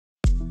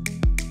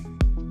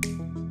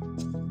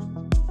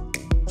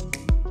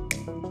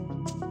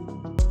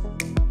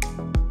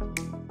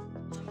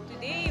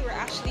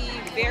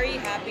very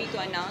happy to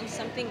announce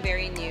something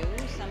very new,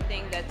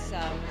 something that's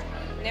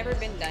never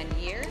been done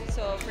here.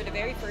 So for the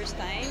very first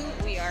time,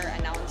 we are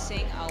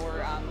announcing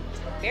our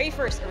very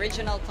first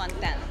original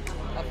content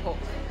of HOOQ.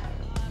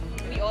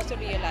 We also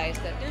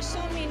realized that there's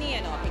so many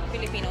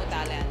Filipino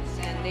talents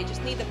and they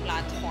just need a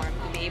platform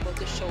to be able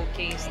to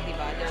showcase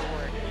their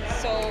work.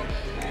 So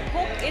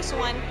HOOQ is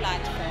one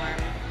platform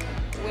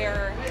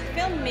where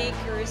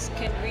filmmakers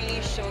can really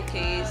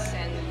showcase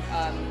and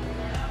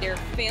their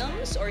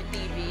films or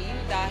TV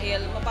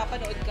dahil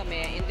mapapanood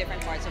kami in different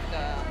parts of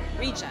the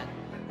region.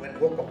 When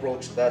HOOQ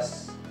approached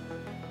us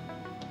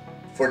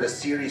for the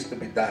series to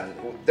be done,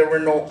 there were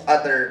no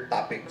other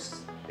topics.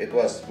 It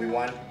was, we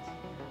want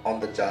on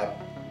the job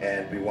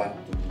and we want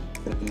to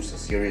produce a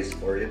series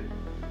for it.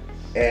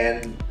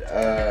 And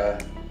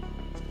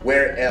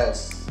where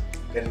else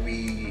can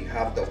we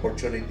have the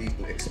opportunity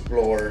to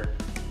explore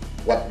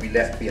what we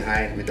left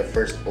behind with the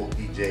first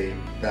OTJ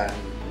done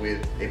with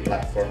a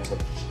platform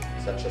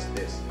such as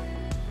this?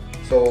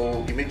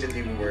 So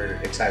immediately we were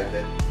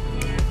excited.